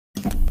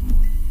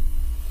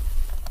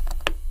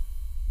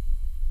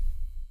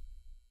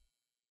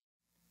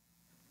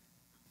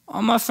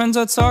All my friends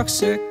are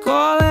toxic,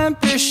 all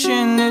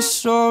ambition is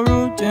so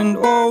rude and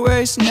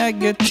always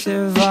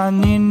negative. I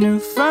need new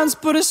friends,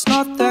 but it's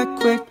not that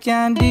quick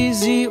and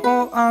easy.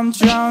 Oh, I'm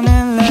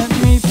drowning, let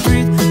me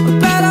breathe. I'm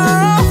better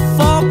off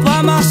all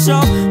by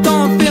myself,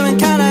 though I'm feeling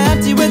kinda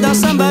empty without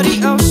somebody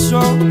else.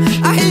 So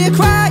I hear you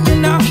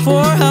crying out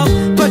for help,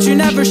 but you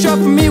never showed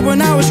for me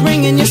when I was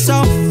ringing your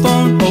cell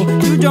phone. Oh,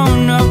 you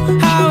don't know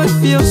how it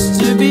feels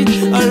to be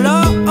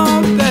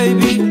alone,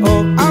 baby.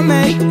 Oh, I'll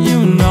make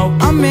you know,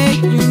 I'll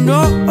make you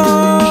know.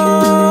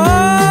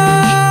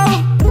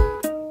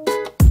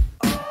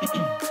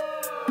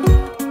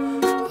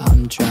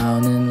 I'm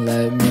drowning,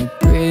 let me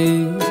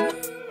breathe.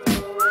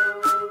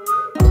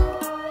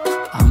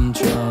 I'm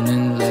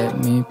drowning, let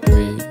me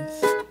breathe.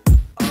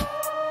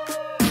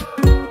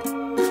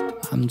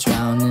 I'm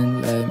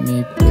drowning, let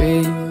me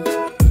breathe.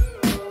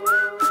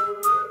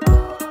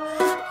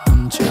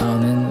 I'm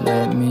drowning,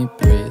 let me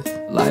breathe.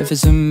 Life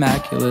is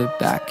immaculate,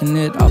 backing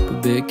it up a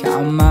bit,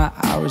 counting my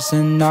hours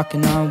and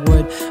knocking on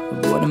wood.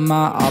 Avoiding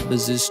my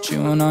opposites,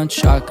 chewing on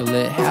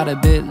chocolate. Had a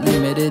bit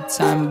limited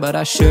time, but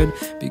I should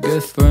be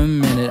good for a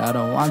minute. I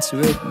don't want to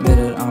admit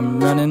it, I'm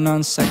running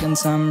on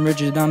seconds, I'm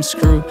rigid, I'm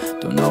screwed.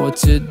 Don't know what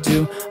to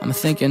do, I'm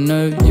thinking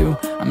of you.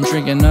 I'm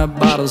drinking up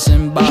bottles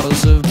and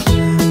bottles of.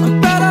 I'm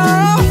better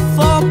off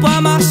all by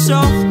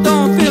myself,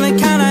 though I'm feeling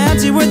kinda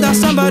empty without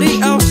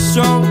somebody else.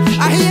 So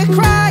I hear you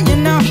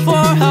crying out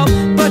for help,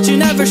 but you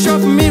never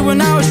showed for me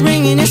when I was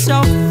ringing your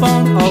cell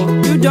phone. Oh,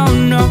 you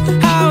don't know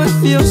how it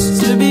feels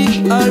to be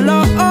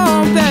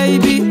alone,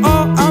 baby.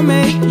 Oh, I'll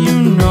make you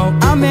know,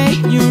 I'll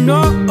make you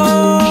know.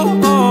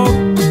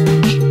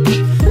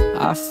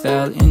 I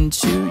fell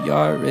into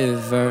your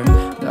river,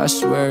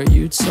 that's where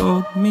you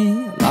told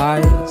me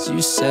lies.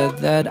 You said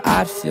that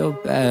I'd feel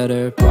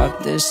better,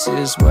 but this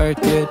is where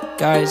good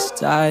guys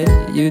die.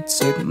 You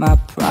took my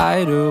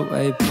pride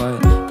away, but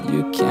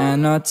you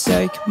cannot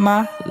take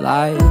my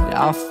light.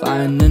 I'll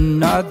find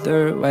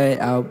another way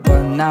out,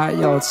 but now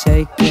you're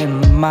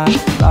taking my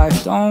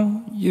life.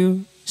 Don't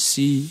you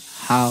see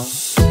how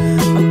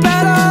I'm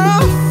better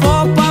off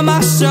all by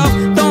myself,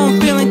 though I'm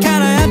feeling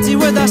kinda empty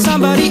without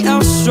somebody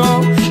else. So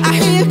I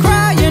hear you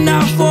crying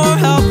out for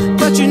help,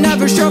 but you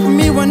never showed for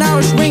me when I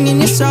was ringing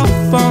your cell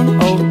phone.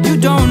 Oh, you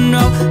don't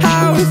know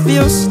how it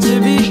feels to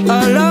be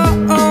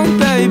alone,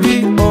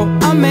 baby. Oh,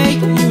 I'll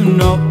make you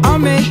know, I'll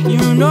make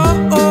you know.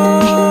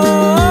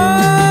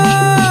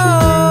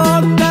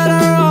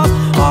 Better off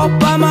all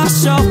by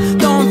myself,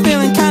 though I'm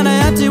feeling kinda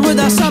empty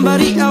without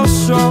somebody else.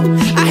 So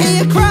I hear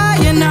you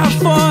crying out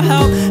for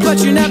help, but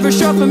you never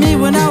showed for me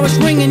when I was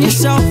ringing your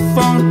cell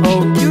phone.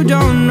 Oh, you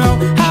don't know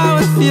how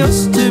it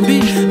feels to be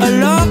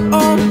alone.